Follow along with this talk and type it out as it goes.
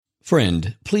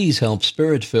Friend, please help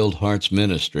Spirit-Filled Hearts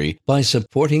Ministry by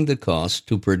supporting the cost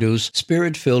to produce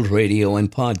Spirit-Filled radio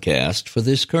and podcast for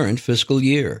this current fiscal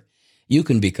year. You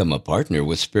can become a partner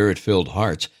with Spirit-Filled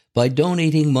Hearts by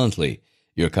donating monthly.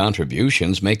 Your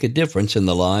contributions make a difference in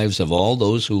the lives of all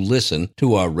those who listen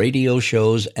to our radio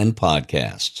shows and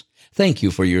podcasts. Thank you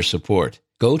for your support.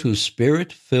 Go to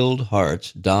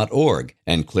spiritfilledhearts.org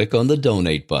and click on the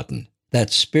donate button.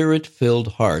 That's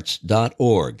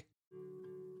spiritfilledhearts.org.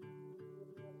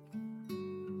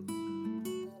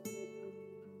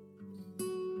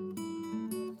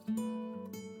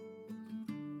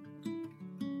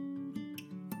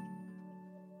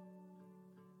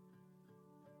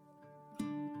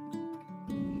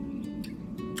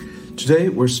 Today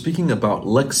we're speaking about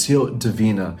Lectio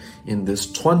Divina in this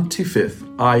 25th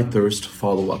I Thirst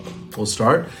follow-up. We'll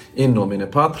start in nomine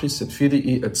Patris et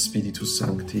Filii et Spiritus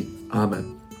Sancti.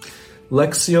 Amen.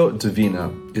 Lectio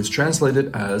Divina is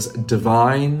translated as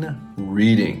divine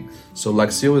reading. So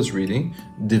Lectio is reading,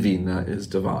 Divina is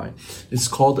divine. It's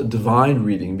called divine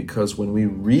reading because when we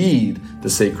read the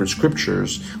sacred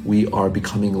scriptures, we are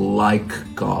becoming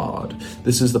like God.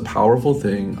 This is the powerful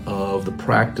thing of the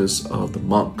practice of the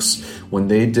monks. When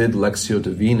they did Lectio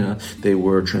Divina, they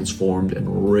were transformed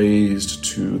and raised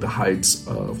to the heights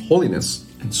of holiness.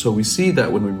 And so we see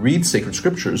that when we read sacred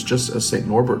scriptures, just as St.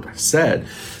 Norbert said,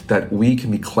 that we can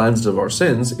be cleansed of our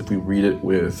sins if we read it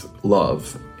with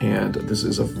love. And this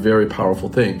is a very powerful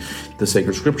thing. The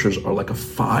sacred scriptures are like a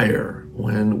fire.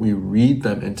 When we read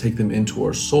them and take them into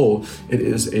our soul, it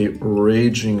is a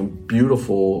raging,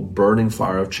 beautiful, burning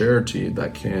fire of charity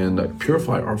that can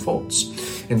purify our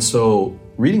faults. And so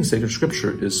reading sacred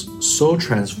scripture is so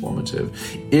transformative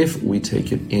if we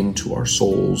take it into our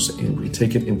souls and we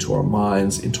take it into our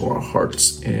minds, into our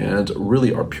hearts, and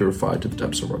really are purified to the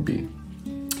depths of our being.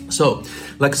 So,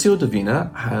 Lectio Divina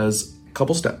has a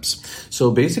couple steps.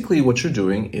 So basically what you're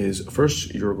doing is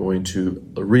first you're going to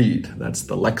read. That's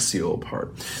the Lectio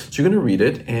part. So you're going to read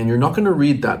it, and you're not going to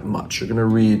read that much. You're going to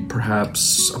read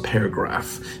perhaps a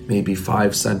paragraph, maybe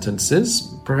 5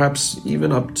 sentences, perhaps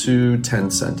even up to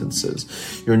 10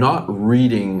 sentences. You're not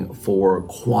reading for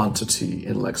quantity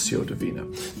in Lectio Divina.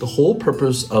 The whole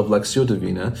purpose of Lectio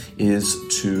Divina is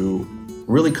to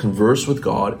really converse with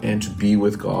God and to be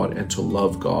with God and to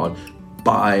love God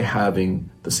by having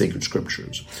the sacred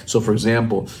scriptures. So for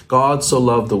example, God so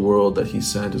loved the world that he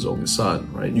sent his only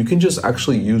son, right? You can just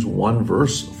actually use one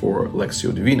verse for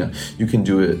Lectio Divina. You can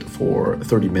do it for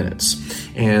 30 minutes.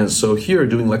 And so here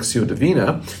doing Lectio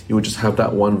Divina, you would just have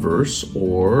that one verse,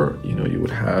 or, you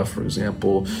would have, for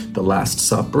example, the Last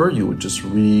Supper. You would just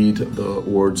read the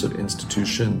words of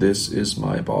institution, "This is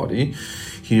my body."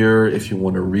 Here, if you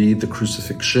want to read the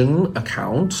crucifixion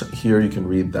account, here you can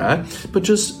read that. But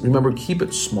just remember, keep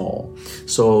it small.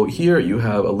 So here you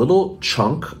have a little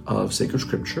chunk of sacred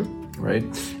scripture, right?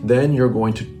 Then you're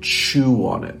going to chew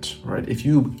on it, right? If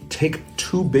you take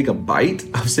too big a bite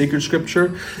of sacred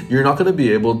scripture, you're not going to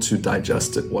be able to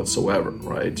digest it whatsoever,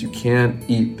 right? You can't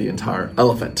eat the entire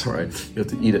elephant, right? You have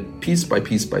to eat it piece by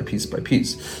piece by piece by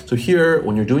piece. So here,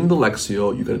 when you're doing the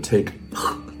Lectio, you got to take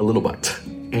a little bite.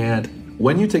 And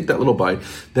when you take that little bite,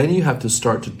 then you have to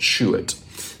start to chew it.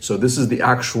 So this is the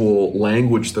actual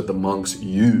language that the monks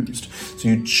used. So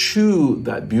you chew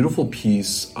that beautiful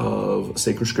piece of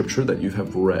sacred scripture that you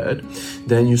have read.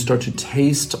 Then you start to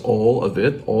taste all of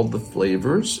it, all the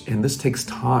flavors. And this takes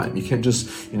time. You can't just,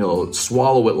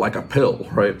 swallow it like a pill,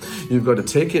 right? You've got to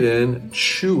take it in,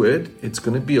 chew it. It's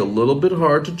going to be a little bit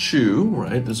hard to chew,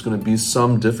 right? There's going to be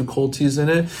some difficulties in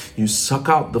it. You suck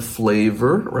out the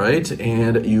flavor, right?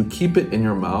 And you keep it in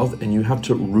your mouth and you have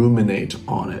to ruminate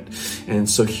on it. And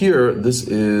so here, this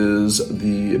is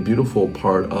the beautiful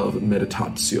part of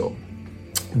meditatio.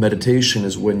 Meditation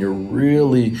is when you're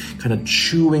really kind of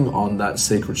chewing on that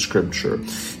sacred scripture.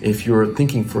 If you're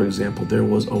thinking, for example, there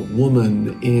was a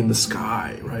woman in the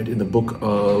sky, right? In the book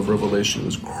of Revelation, it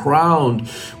was crowned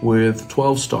with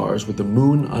 12 stars, with the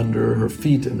moon under her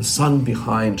feet and the sun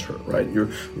behind her, right? You're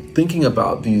thinking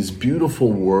about these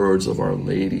beautiful words of Our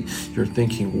Lady. You're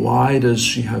thinking, why does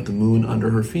she have the moon under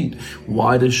her feet?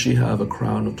 Why does she have a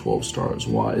crown of 12 stars?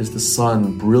 Why is the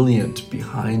sun brilliant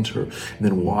behind her? And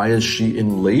then why is she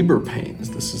in labor pains?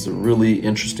 This is a really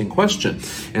interesting question.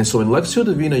 And so in Lectio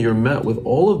Divina, you're met with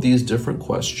all of these different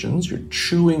questions. You're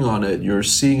chewing on it. You're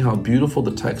seeing how beautiful the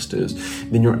text is.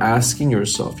 Then you're asking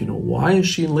yourself, why is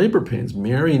she in labor pains?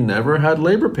 Mary never had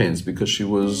labor pains because she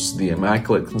was the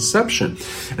Immaculate Conception.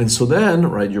 And so then,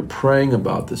 right, you're praying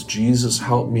about this. Jesus,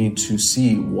 help me to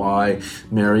see why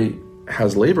Mary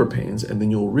has labor pains, and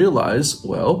then you'll realize,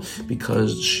 well,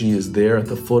 because she is there at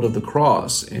the foot of the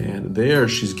cross, and there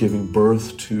she's giving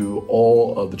birth to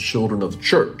all of the children of the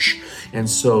church. And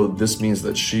so this means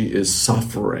that she is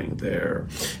suffering there.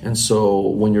 And so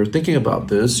when you're thinking about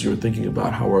this, you're thinking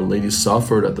about how Our Lady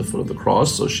suffered at the foot of the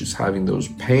cross. So she's having those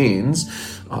pains,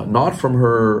 not from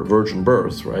her virgin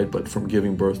birth, right, but from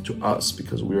giving birth to us,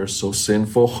 because we are so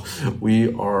sinful.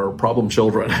 We are problem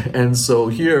children. And so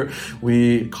here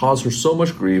we cause her so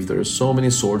much grief. There are so many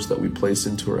swords that we place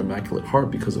into her immaculate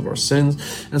heart because of our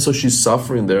sins. And so she's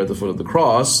suffering there at the foot of the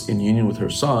cross in union with her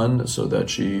Son, so that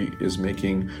she is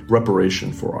making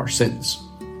reparation for our sins.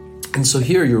 And so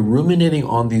here you're ruminating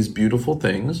on these beautiful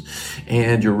things,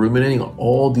 and you're ruminating on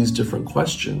all these different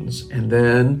questions, and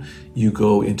then you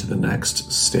go into the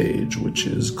next stage, which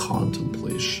is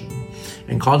contemplation.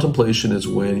 And contemplation is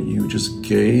when you just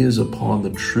gaze upon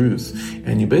the truth,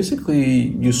 and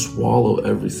you swallow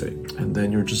everything, and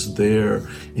then you're just there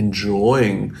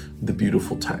enjoying the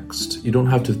beautiful text. You don't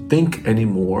have to think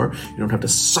anymore. You don't have to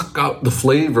suck out the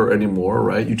flavor anymore,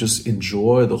 right? You just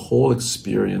enjoy the whole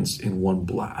experience in one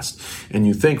blast. And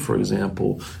you think, for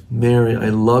example, Mary, I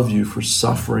love you for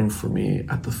suffering for me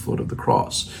at the foot of the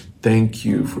cross. Thank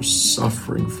you for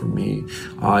suffering for me,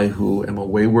 I who am a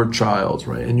wayward child,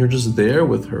 right? And you're just there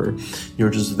with her. You're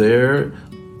just there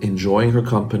enjoying her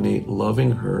company, loving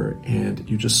her, and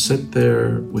you just sit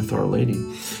there with Our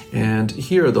Lady. And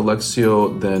here the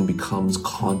Lectio then becomes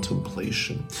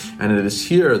contemplation. And it is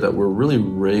here that we're really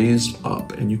raised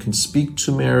up, and you can speak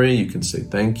to Mary, you can say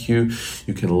thank you,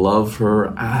 you can love her,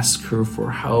 ask her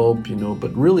for help,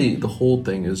 but really the whole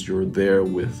thing is you're there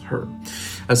with her.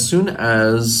 As soon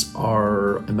as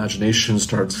our imagination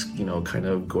starts, kind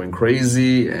of going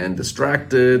crazy and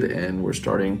distracted, and we're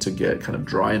starting to get kind of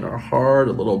dry in our heart,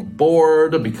 a little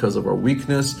bored because of our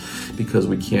weakness, because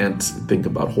we can't think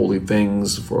about holy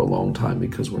things for a long time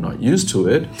because we're not used to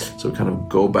it. So we kind of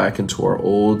go back into our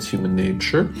old human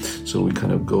nature. So we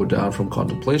kind of go down from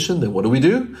contemplation. Then what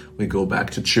do? We go back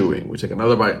to chewing. We take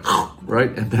another bite, right?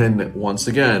 And then once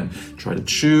again, try to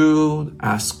chew,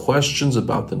 ask questions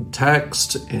about the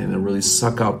text, and then really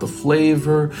suck out the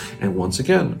flavor. And once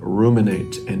again,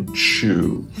 ruminate and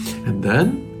chew. And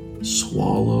then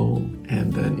swallow,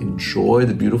 and then enjoy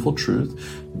the beautiful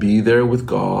truth. Be there with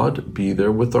God, be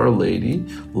there with Our Lady.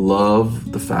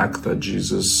 Love the fact that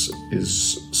Jesus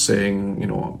is saying,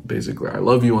 basically, I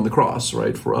love you on the cross,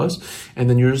 right, for us. And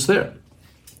then you're just there.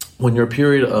 When your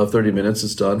period of 30 minutes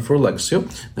is done for Lectio,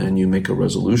 then you make a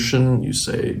resolution. You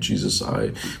say, Jesus,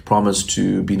 I promise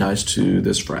to be nice to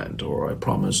this friend, or I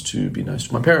promise to be nice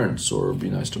to my parents, or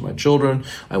be nice to my children.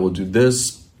 I will do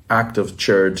this act of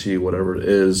charity, whatever it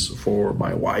is, for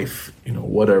my wife,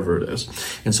 whatever it is.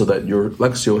 And so that your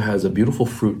Lectio has a beautiful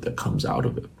fruit that comes out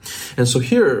of it. And so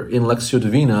here in Lectio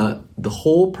Divina, the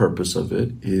whole purpose of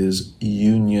it is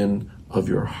union of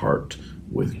your heart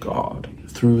with God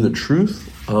through the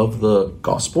truth of the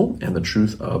gospel and the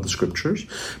truth of the scriptures.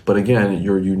 But again,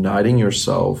 you're uniting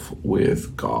yourself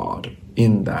with God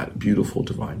in that beautiful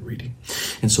divine reading.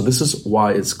 And so this is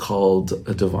why it's called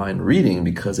a divine reading,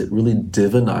 because it really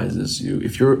divinizes you.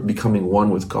 If you're becoming one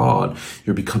with God,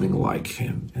 you're becoming like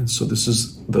Him. And so this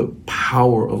is the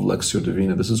power of Lectio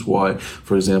Divina. This is why,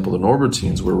 for example, the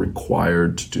Norbertines were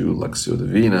required to do Lectio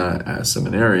Divina as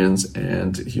seminarians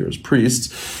and here as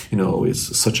priests.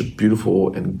 It's such a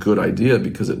beautiful and good idea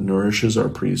because it nourishes our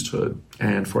priesthood.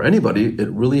 And for anybody, it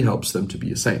really helps them to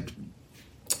be a saint.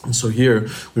 And so here,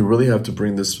 we really have to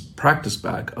bring this practice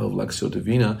back of Lectio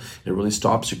Divina. It really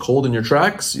stops you cold in your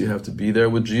tracks. You have to be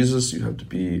there with Jesus. You have to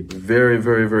be very,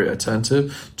 very, very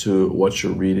attentive to what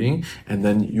you're reading. And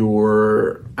then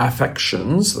your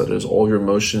affections, that is all your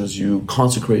emotions, you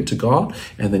consecrate to God.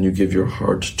 And then you give your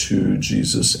heart to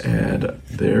Jesus. And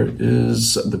there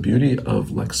is the beauty of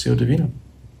Lectio Divina.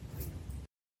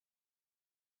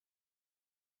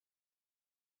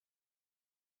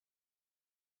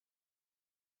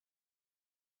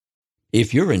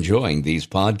 If you're enjoying these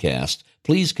podcasts,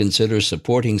 please consider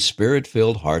supporting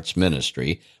Spirit-Filled Hearts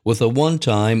Ministry with a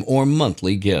one-time or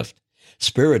monthly gift.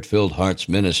 Spirit-Filled Hearts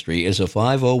Ministry is a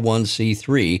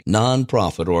 501c3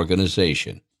 nonprofit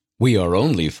organization. We are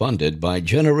only funded by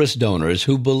generous donors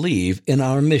who believe in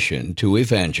our mission to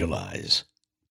evangelize.